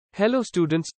Hello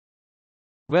students,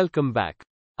 welcome back.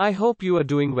 I hope you are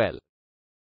doing well.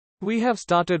 We have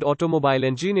started Automobile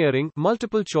Engineering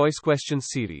Multiple Choice Questions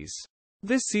series.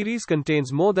 This series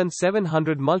contains more than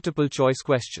 700 multiple choice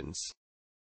questions.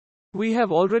 We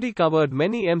have already covered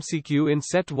many MCQ in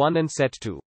SET-1 and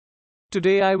SET-2.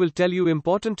 Today I will tell you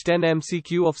important 10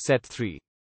 MCQ of SET-3.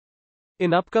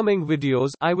 In upcoming videos,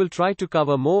 I will try to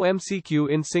cover more MCQ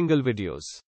in single videos.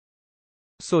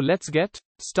 So let's get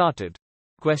started.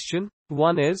 Question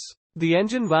 1 is, the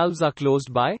engine valves are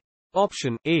closed by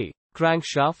option A,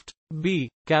 crankshaft,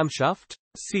 B, camshaft,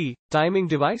 C, timing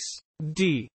device,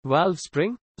 D, valve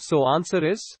spring. So answer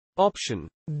is option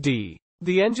D.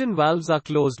 The engine valves are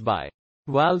closed by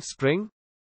valve spring.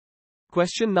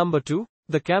 Question number 2,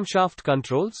 the camshaft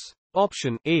controls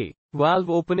option A, valve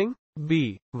opening,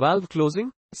 B, valve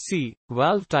closing, C,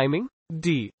 valve timing,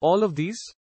 D, all of these.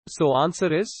 So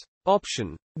answer is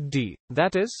option D.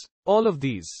 That is, all of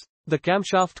these. The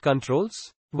camshaft controls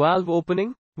valve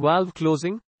opening, valve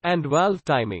closing, and valve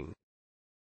timing.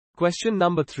 Question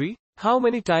number 3. How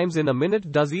many times in a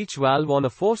minute does each valve on a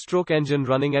 4-stroke engine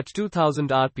running at 2000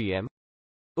 rpm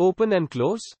open and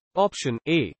close? Option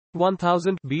A,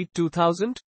 1000, B,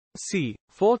 2000, C,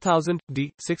 4000,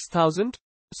 D, 6000.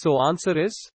 So answer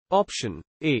is option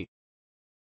A.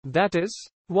 That is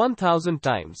 1000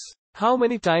 times. How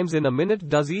many times in a minute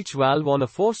does each valve on a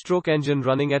 4-stroke engine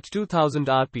running at 2000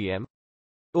 rpm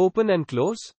open and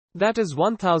close? That is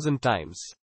 1000 times.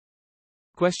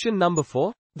 Question number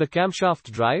 4. The camshaft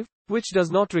drive, which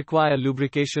does not require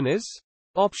lubrication, is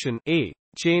option A,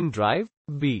 chain drive,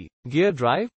 B, gear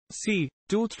drive, C,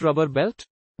 toothed rubber belt,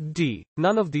 D,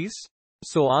 none of these.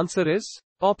 So answer is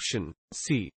option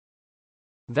C.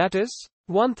 That is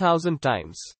 1000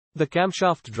 times. The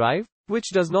camshaft drive,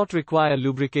 which does not require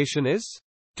lubrication, is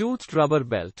toothed rubber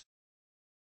belt.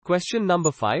 Question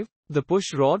number 5. The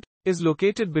push rod is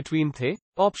located between the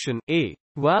option A,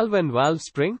 valve and valve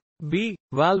spring, B,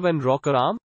 valve and rocker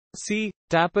arm, C,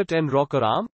 tappet and rocker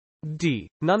arm, D,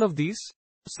 none of these.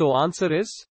 So answer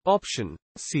is option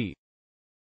C.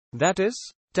 That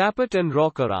is tappet and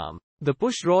rocker arm. The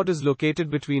push rod is located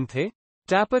between the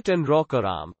tappet and rocker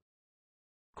arm.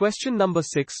 Question number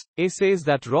 6. A says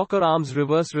that rocker arms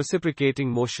reverse reciprocating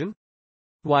motion,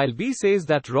 while B says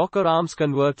that rocker arms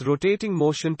convert rotating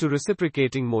motion to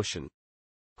reciprocating motion.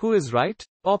 Who is right?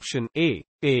 Option A,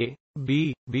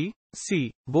 B,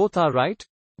 C, both are right,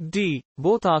 D,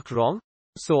 both are wrong.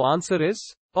 So answer is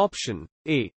option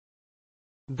A.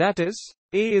 That is,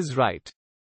 A is right.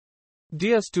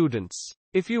 Dear students,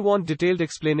 if you want detailed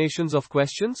explanations of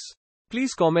questions,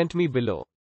 please comment me below.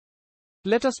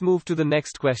 Let us move to the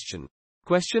next question.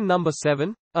 Question number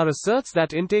 7. A asserts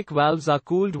that intake valves are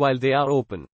cooled while they are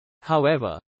open.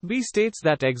 However, B states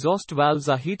that exhaust valves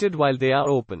are heated while they are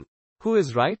open. Who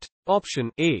is right? Option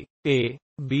A,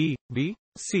 B,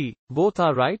 C, both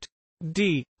are right,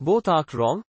 D, both are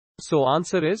wrong. So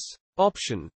answer is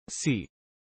option C.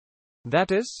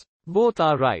 That is, both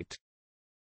are right.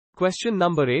 Question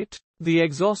number 8. The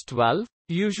exhaust valve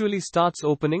usually starts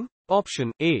opening,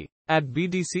 option A, at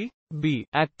BDC, B,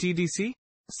 at TDC,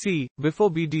 C, before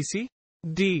BDC,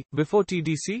 D, before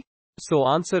TDC. So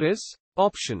answer is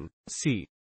option C.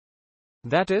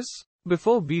 That is,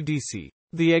 before BDC.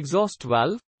 The exhaust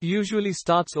valve usually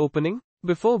starts opening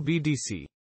before BDC.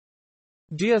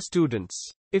 Dear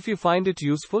students, if you find it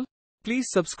useful, please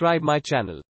subscribe my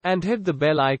channel and hit the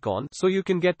bell icon so you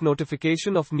can get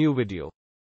notification of new video.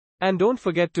 And don't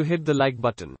forget to hit the like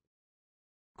button.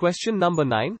 Question number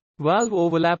 9. Valve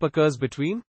overlap occurs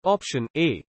between option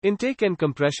A, intake and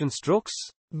compression strokes,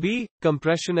 B,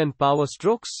 compression and power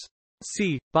strokes,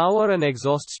 C, power and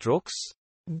exhaust strokes,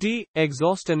 D,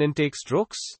 exhaust and intake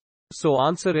strokes. So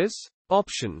answer is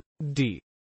option D.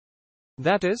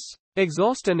 That is,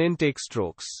 exhaust and intake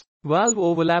strokes. Valve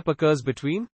overlap occurs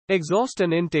between exhaust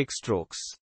and intake strokes.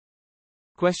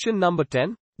 Question number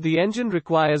 10. The engine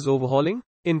requires overhauling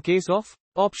in case of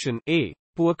option A,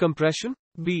 poor compression,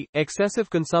 B, excessive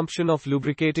consumption of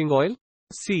lubricating oil,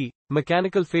 C,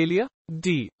 mechanical failure,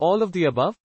 D, all of the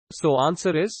above. So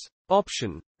answer is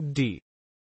option D.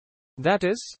 That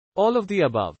is, all of the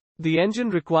above. The engine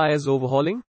requires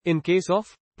overhauling in case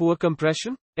of poor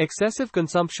compression, excessive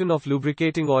consumption of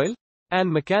lubricating oil,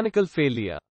 and mechanical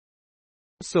failure.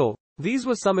 So, these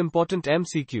were some important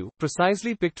MCQ,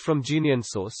 precisely picked from genuine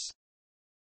source.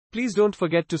 Please don't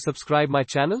forget to subscribe my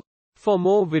channel for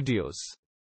more videos.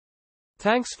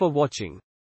 Thanks for watching.